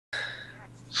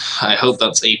I hope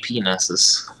that's AP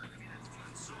Nessus.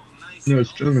 No,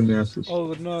 it's German Nessus.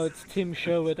 Oh no, it's Tim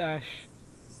Sherwood Ash.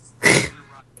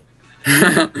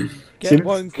 Get Tim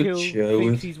one kill, Sherwood.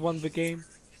 thinks he's won the game.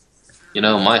 You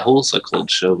know, my horse are called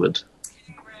Sherwood.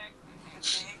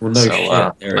 Well, no So shit.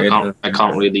 I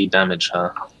can't really damage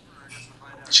her.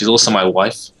 She's also my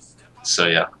wife. So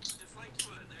yeah.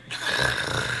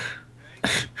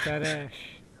 That Ash.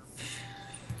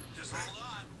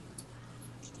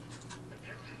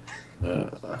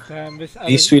 Damn, this At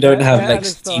least we don't have like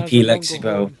Alistar has TP a longer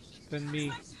Lexico. horn than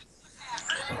me.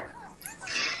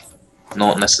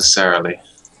 Not necessarily.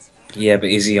 Yeah, but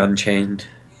is he unchained?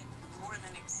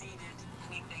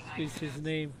 Is his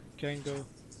name Django?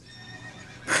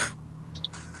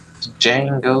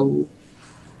 Django.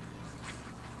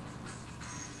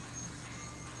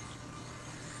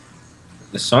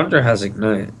 Lissandra has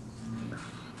Ignite.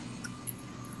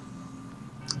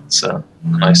 It's a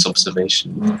nice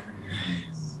observation.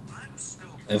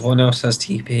 Everyone else has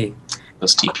TP.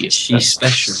 Because TP is She's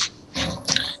best. special.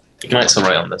 Ignite's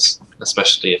alright on this,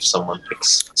 especially if someone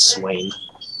picks Swain.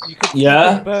 You could,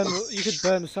 Yeah? you could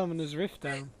burn Summoner's Rift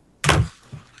down.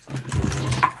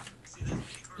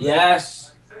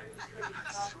 Yes.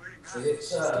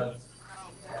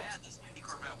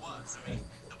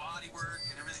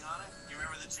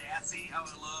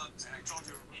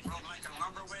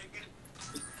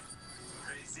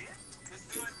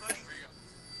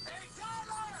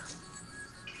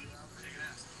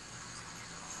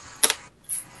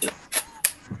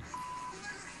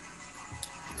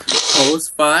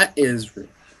 Post fight is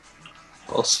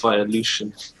Pulse Fire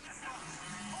Lucian.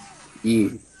 yeah.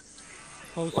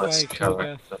 Pulse Let's Fire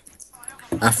cover.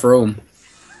 Kildeath. Afro.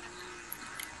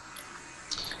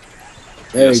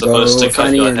 There You're we go. supposed to cut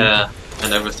Funny your and hair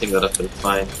and everything would have been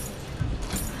fine.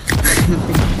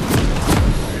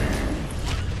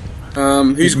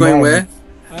 who's going where?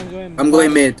 I'm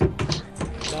going mid.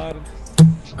 Bottom.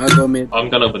 I'll go mid. I'm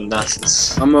gonna with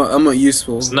Nasus. I'm not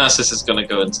useful. Nasus is gonna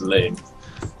go into lane.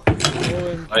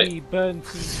 OMG, Right. burn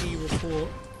TP report.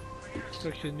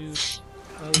 Such a noob.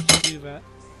 Why would you do that?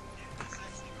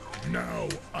 Now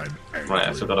I'm angry. Right,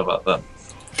 I forgot about that.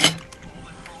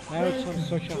 Now it's on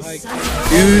such a high kill.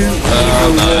 Dude.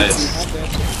 Oh, nice. I'm dead.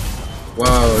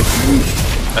 Wow.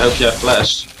 I hope you have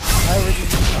flash. I already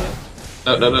used it.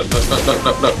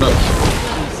 No.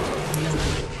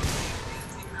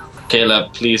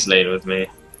 Caleb, please lane with me.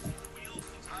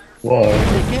 Why?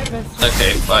 They get that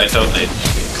Okay, fine, don't lane.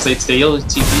 Because they all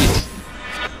TP'd.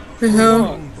 The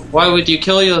hell? Why would you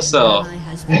kill yourself?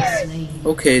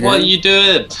 Okay then. What are you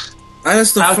doing? I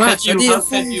just the How flash. can I you, did how a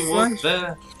can full you walk flash.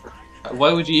 there?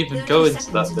 Why would you even go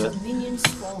into that bit?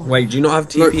 Wait, do you not have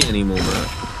TP anymore, bro?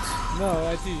 No,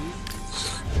 I do.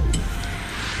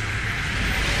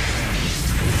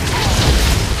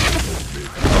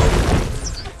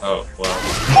 Oh,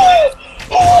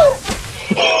 wow.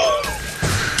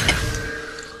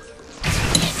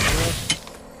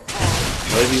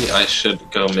 Maybe I should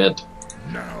go mid.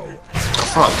 Now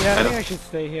Fuck, Yeah, I I think don't, I should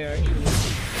stay here actually.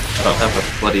 I don't have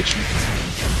a bloody tree.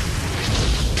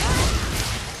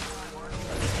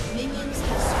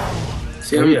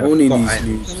 See, I'm yeah, owning fuck, these Can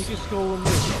we news. just go on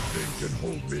this? nothing can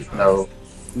hold me back. No.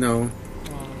 No.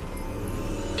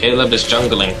 Caleb is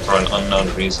jungling for an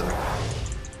unknown reason.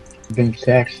 Then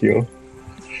tax you.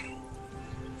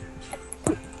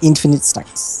 Infinite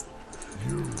stacks.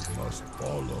 You must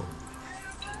follow.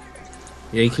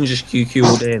 Yeah, you can just QQ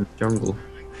all day in the jungle.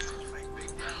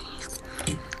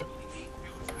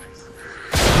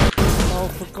 Oh,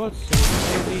 for God's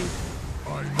sake, maybe.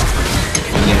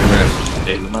 Yeah, rest.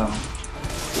 Take them out.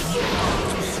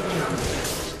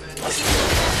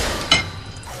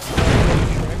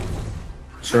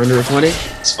 Surrender at 20?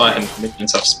 It's fine,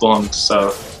 minions have spawned,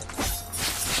 so...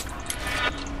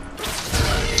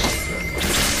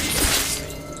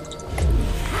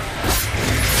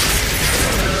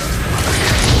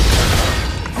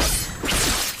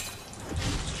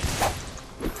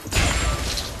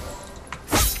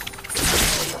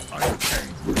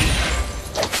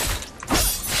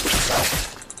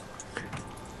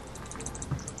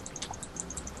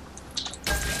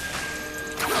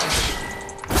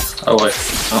 Oh wait,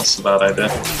 that's a bad idea.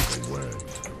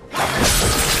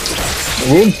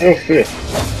 Room so fit.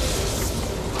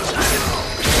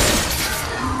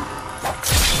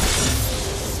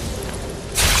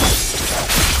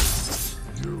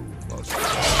 You must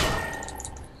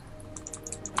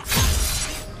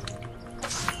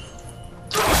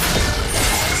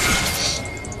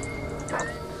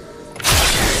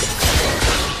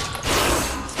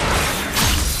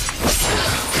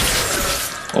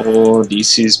Oh,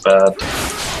 DC's bad.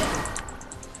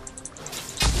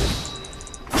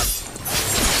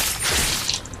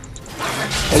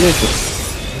 What is it?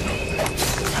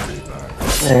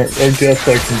 Alright, I guess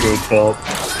I can go top.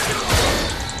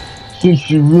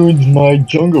 Since you ruined my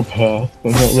jungle path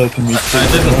by not letting me take I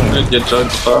didn't mine. ruin your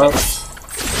junk path.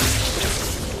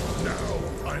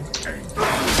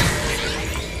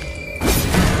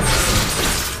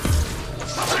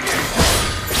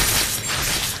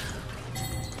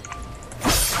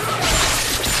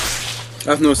 I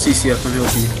have no CC, I can't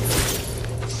help you.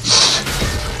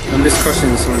 I'm just crushing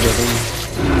this one down.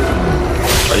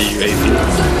 Are you AP?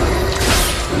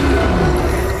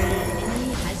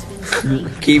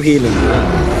 Keep healing, man.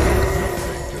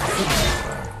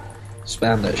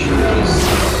 Spam that shit, please.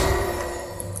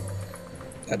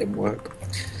 That didn't work.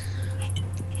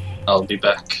 I'll be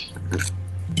back.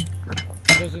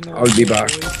 Doesn't know I'll be what back.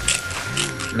 to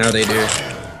do. Now they do.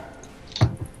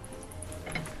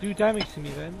 Do damage to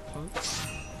me then, punk.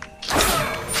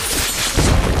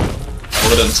 I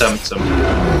wouldn't tempt him.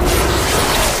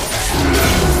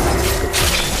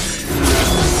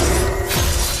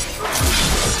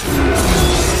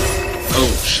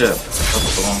 Oh shit,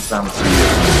 that's the wrong time.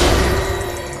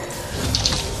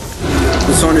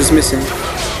 The song is missing.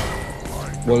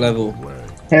 What level?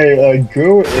 Hey,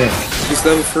 go in. She's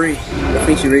level 3. I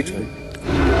think she reached it. I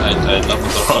love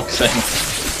the wrong thing.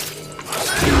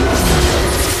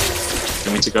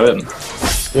 You want me to go in?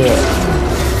 Yeah.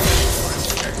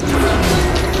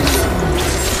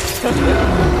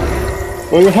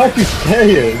 Well, you have to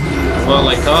stay in. Well,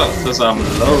 I can't because I'm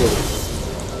low.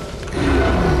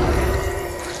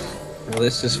 Well,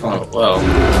 this is fun. Oh, well, it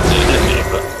hit me,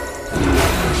 but...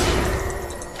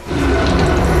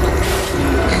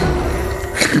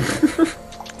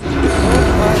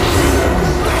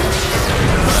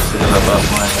 I forgot about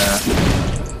my,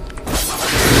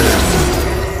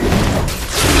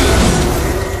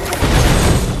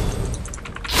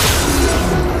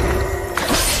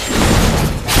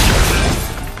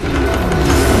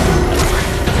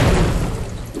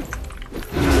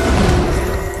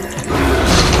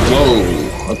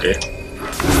 Whoa, okay.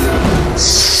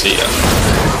 See ya.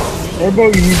 How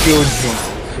about you go jump?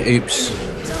 Oops.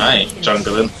 I ain't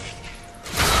jungling.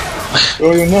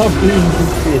 Oh, you're not being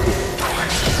good.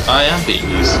 I am being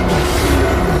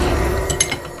useful.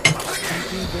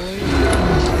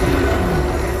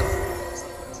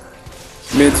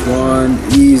 Mid's 1,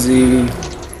 easy.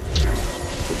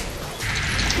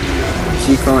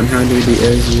 She can't handle the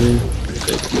Ezreal.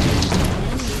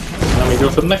 Let me go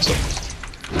for the next one.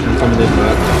 I'm coming in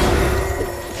back.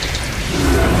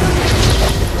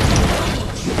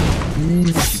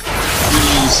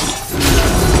 Easy.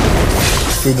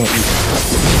 Still not easy.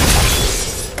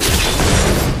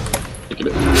 Pick it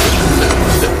up.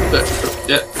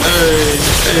 Yeah. Hey.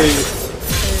 Hey.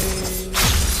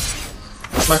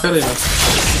 Macarena.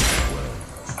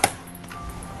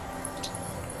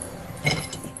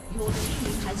 Your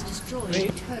team has destroyed a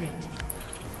turret.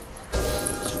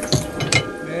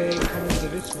 Hey, come into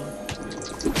this one.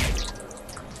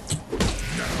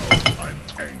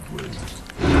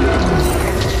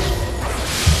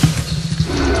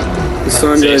 The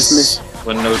Sandra is This missing.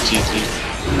 when no GG.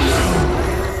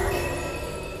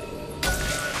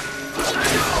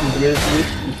 You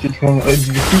should try to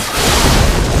execute.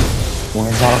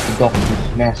 One half the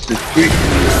doctor's master street.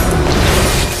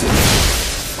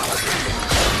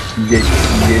 Yes.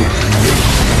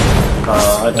 I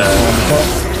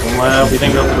don't. Well, we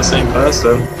didn't go for the same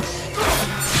person.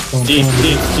 Deep.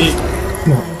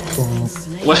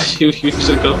 Well, you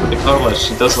should go for the Karma,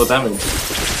 she does more damage.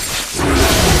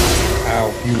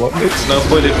 Ow. You want me? There's no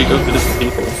point if you go for different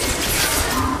people.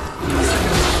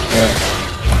 Yeah.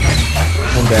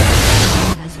 One down.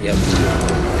 Yep.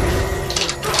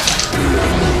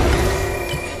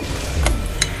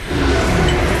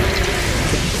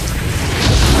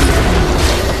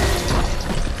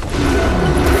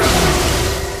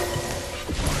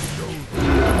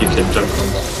 You can jump on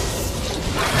that.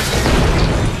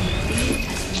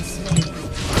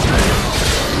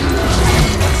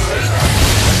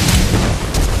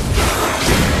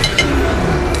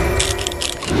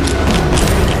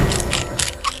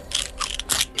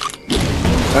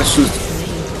 That's just...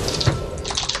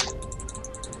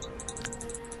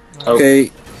 Oh.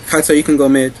 Okay, Kaito, you can go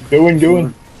mid. Doing.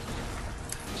 An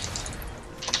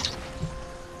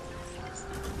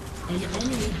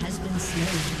enemy has been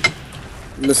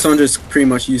slain. Lyssandra's pretty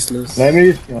much useless. Let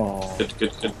me. Oh.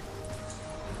 Good.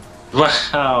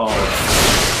 Wow.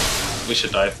 We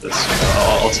should dive this.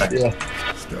 I'll tank. Yeah.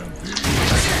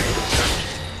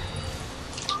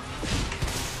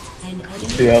 An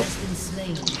enemy Yep. has been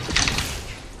slain.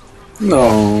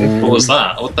 No. What was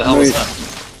that? What the hell was that?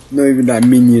 Not even that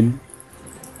minion.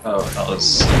 Oh, that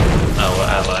was our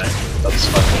ally. That's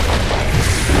funny.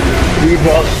 We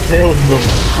got tails them.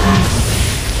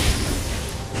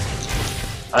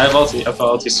 I have ulti. I've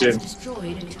got ulti soon.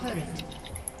 Destroyed a turret.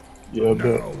 Yeah, but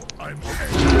Now I'm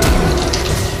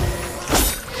angry.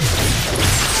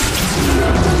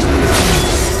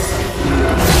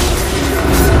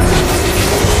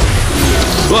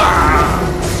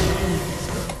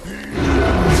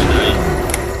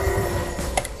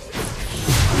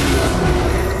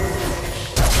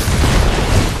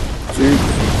 Shoot.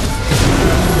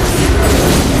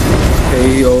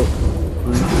 Okay, yo.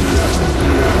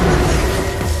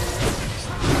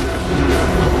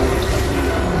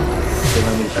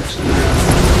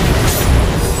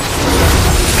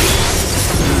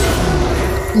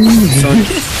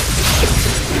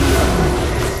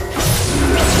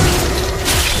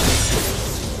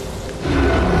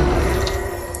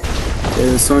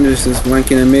 Yeah, Sandra's just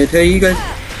wanking in mid. Hey, you guys.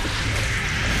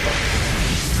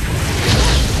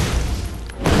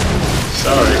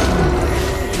 Sorry.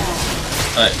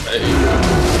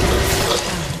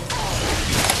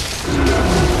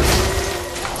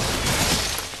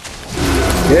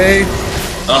 Hey.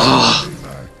 Oh.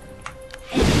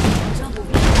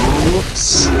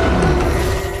 Whoops.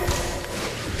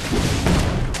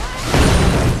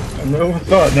 I never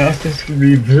thought Nastus could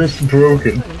be this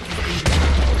broken.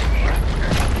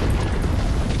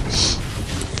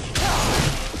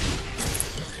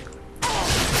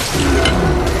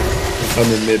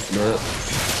 I'm in mid for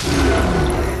that.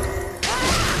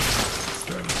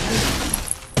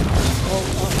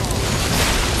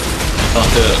 Not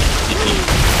good.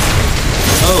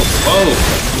 Oh, oh!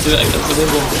 You did it against the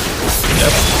window.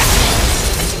 Yep.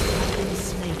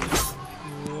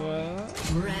 What?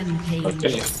 Rampage.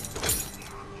 Okay.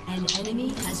 An enemy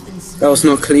has been slain. That was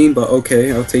not clean, but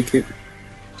okay, I'll take it.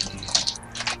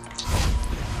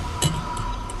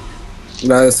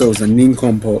 That was a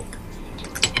nincompoop.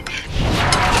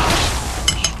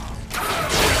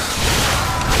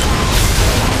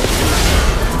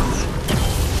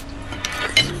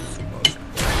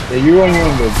 Yeah, you on your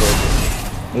own, bro.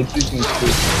 Let's do some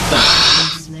shit.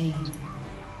 Slain.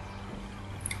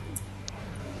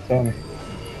 Tell me.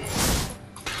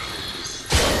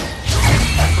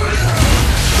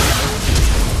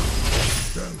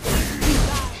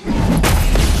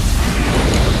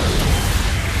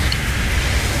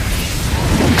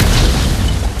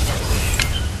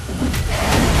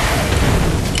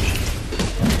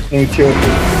 No kill.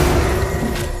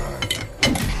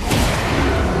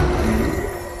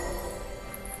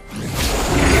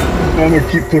 I'm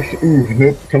gonna keep pushing. Ooh,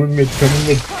 nope. Coming mid, coming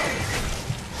mid.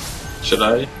 Should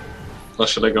I? Or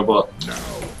should I go bot? Now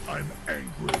I'm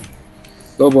angry.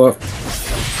 Go bot.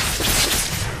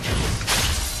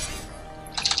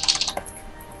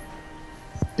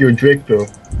 You're Drake though.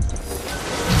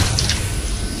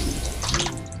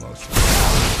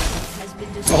 Has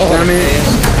been destroyed. Damn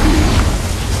it.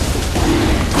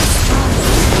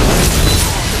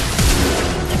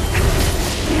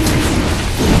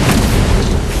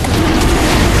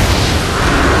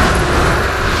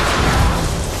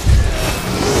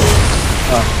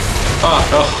 Ah,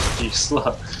 oh, you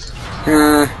slut.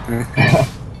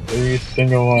 Every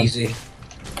single one. Easy.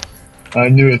 I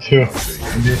knew it too.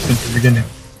 I knew it since the beginning.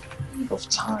 Of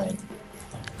time.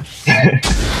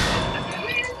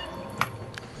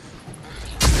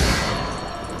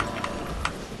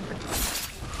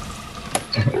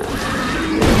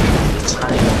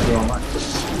 Time of your life.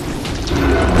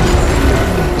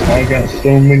 I got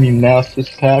so many Nasus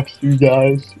packs, you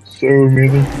guys. So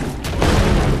many.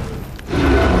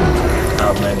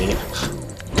 How many?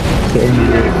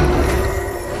 78.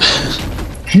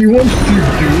 He wants to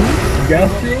do.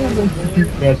 Gassio wants to do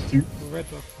that too. Red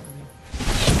buff.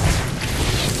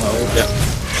 Oh, yeah.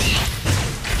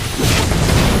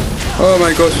 Oh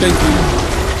my gosh, thank you.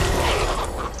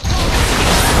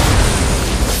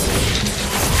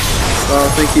 Oh,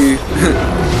 thank you.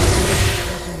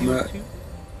 Matt.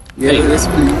 Yeah, Hey. yes,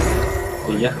 please.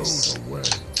 Yes.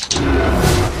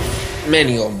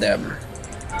 Many of them.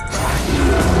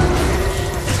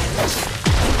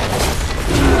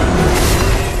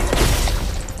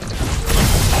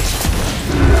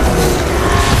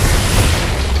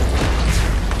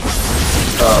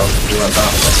 Oh, you went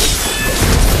that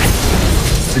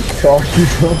The talkie.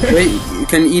 Wait, you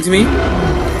can eat me?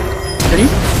 Can you?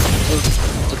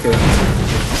 Oh, okay.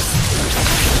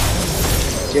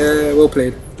 Yeah, well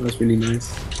played. That was really nice.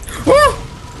 Oh!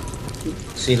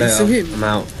 See you It's a later. hit. I'm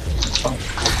out.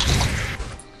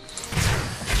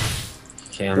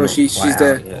 Okay, I'm No, not she's quite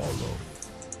there. out yet.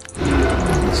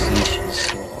 Let's see,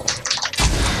 she's not.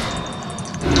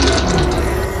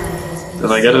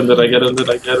 Did I get him? Did I get him? Did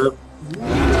I get him?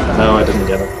 No, I didn't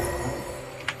get him.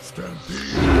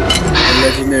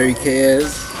 Legendary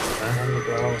KS.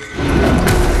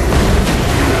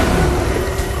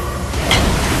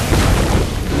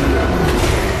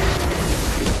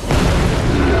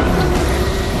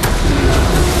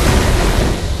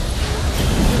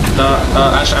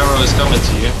 Ash Arrow is coming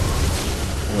to you.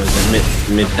 Or is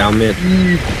it mid, down mid?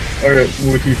 Alright,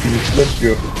 more TPs, let's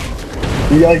go.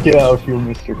 We gotta get out of here,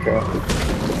 Mr. Traffic.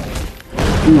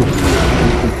 Ooh,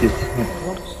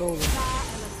 One stolen.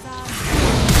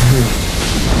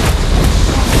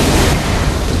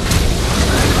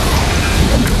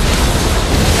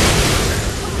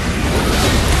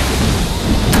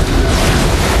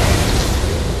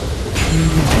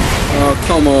 Oh,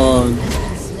 come on.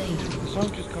 The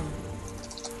song is coming.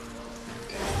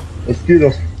 let's do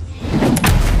this.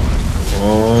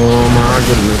 Oh my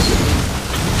goodness.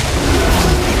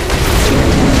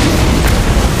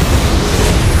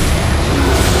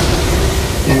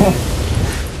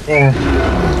 I'm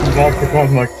back to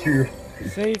find my cure.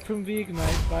 Save from the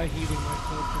ignite by healing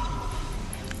myself.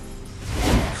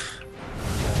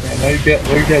 Yeah,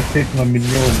 now you gotta take my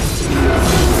minion.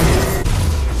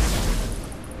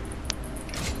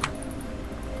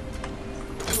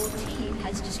 Your team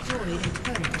has destroyed a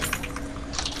turret.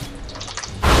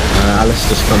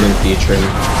 Alistair's coming for you, Trim.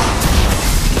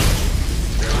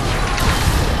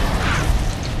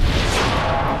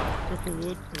 Took a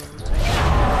wood.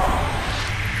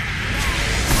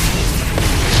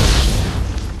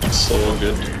 So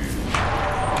good.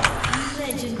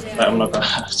 Legendary. I'm not gonna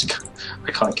have to go.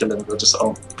 I can't kill him, but just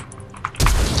oh.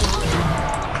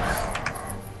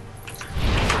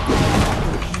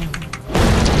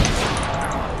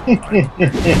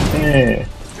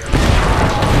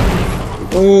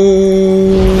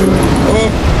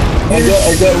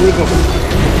 I got rid of him.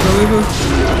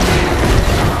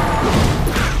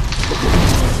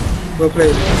 Well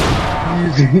played.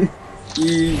 Easy.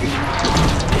 Easy.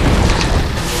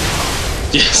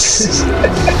 Yes!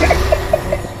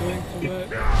 Going to work.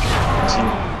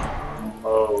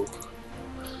 Oh.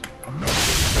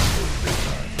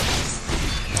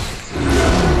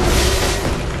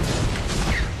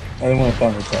 I don't want to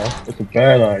find it out. It's a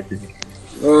bad idea.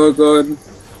 Oh god.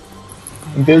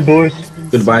 I'm dead, boys.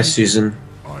 Goodbye, Susan.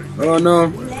 Oh no.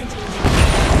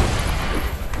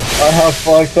 I have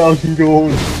 5,000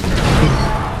 gold.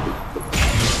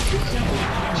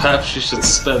 Perhaps you should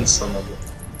spend some of it.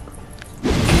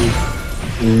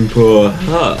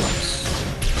 Perhaps.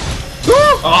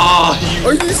 Oh, you.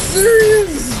 Are you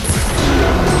serious?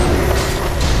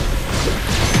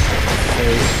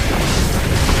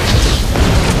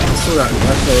 I saw that. I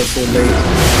saw it so late.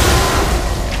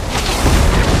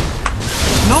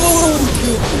 No!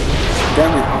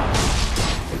 Damn it.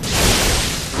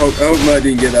 I hope I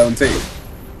didn't get that on tape. No,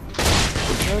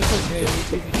 it's okay. We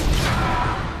did it.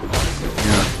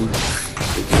 Yeah.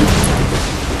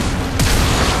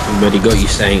 Everybody got you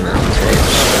saying that on tape.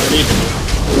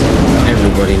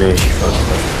 Everybody knows you fucked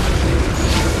up.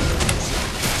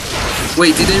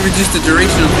 Wait, did they reduce the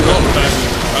duration of the ult?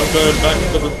 I'm going back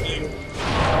to the thing.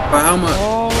 By how much?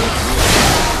 Oh,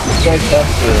 It's like half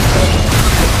the time.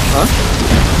 Huh?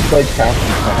 It's like half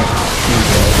the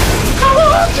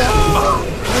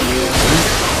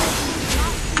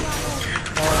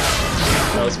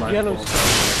That was my yellow fault.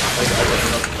 stuff. I got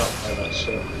knocked out by that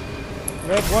shit.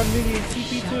 Red 1 million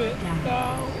TP to it.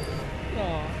 No. No.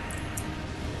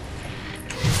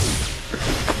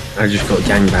 I just got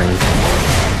gangbanged.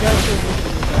 Guys are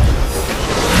looking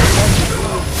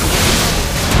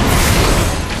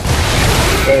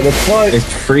Okay, let's fight.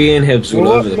 There's free inhibs all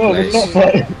over the No, place. let's not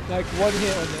fight. like one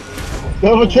hit on it.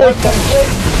 Double check, double check.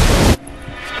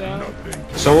 Down.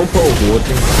 Someone put a ward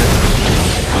thing.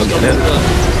 I'll get it.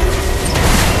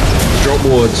 Drop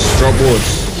wards, drop wards.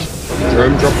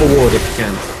 Jerome, drop a ward if you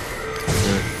can.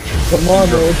 Come on,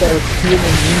 bro, it's our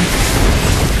human.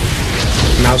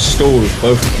 Now stall,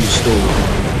 both of you stall.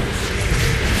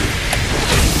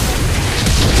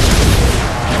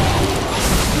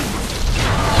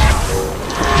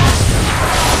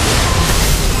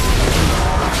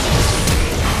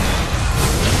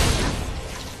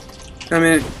 Come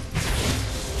in.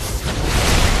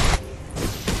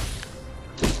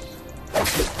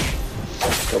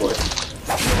 Go away.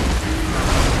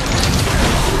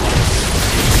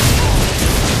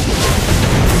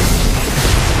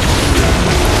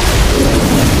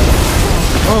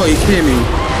 Oh, you kidding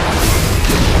me?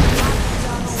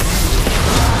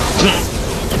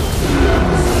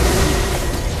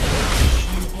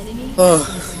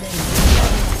 Oh.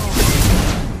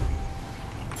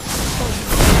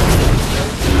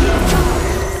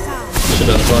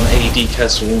 should have gone AD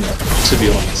Castlevania, to be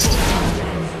honest.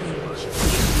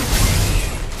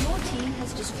 Your team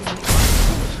has destroyed.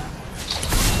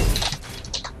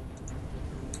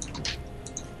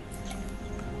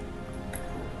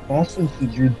 Masters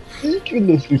is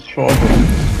ridiculously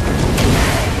charging.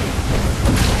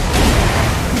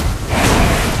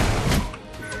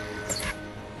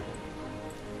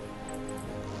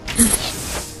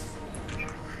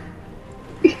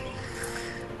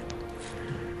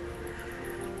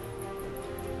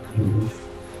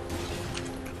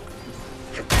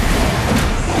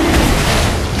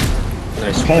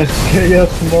 Nice. Can I say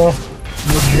yes, no?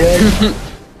 No drag.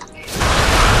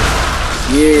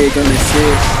 Yeah, gonna say.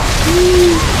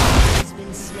 Has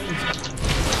been slain.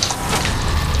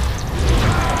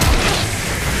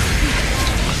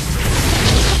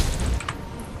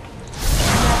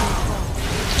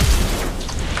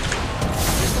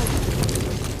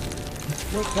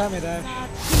 No damage, Ash.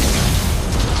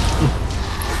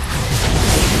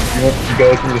 You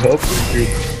guys need help?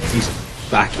 Dude. He's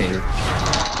backing.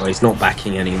 Well, he's not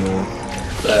backing anymore.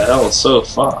 The hell, so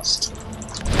fast.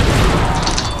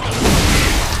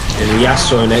 There's a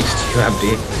Yasuo next to you,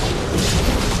 Abdi.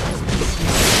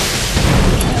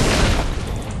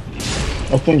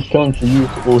 I think he's coming for you,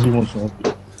 or he wants to help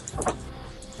you.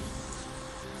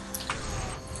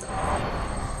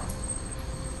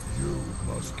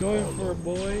 Going for a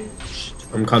boy.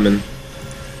 I'm coming.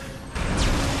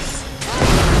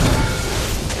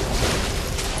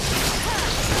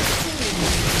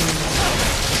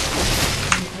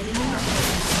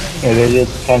 Yeah, they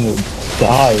just kind of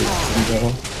die, you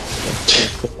know?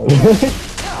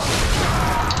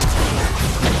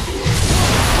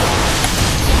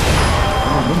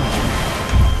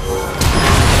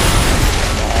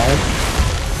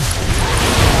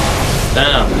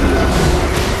 Damn.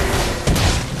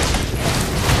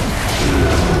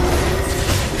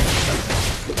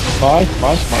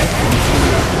 Nice.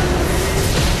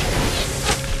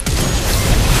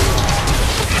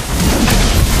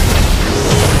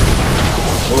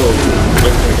 Whoa,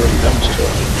 look at the damage to it.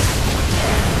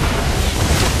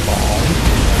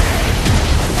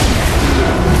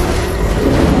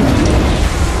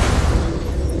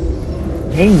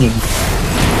 Hanging.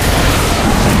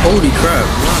 Holy crap.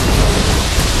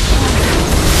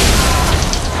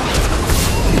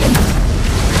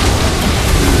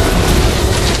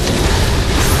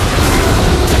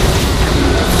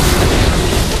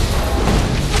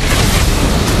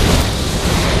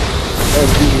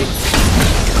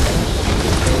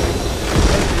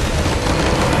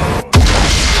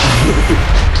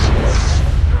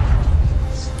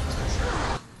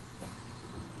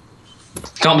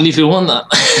 Can't believe you won that.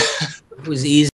 It was easy.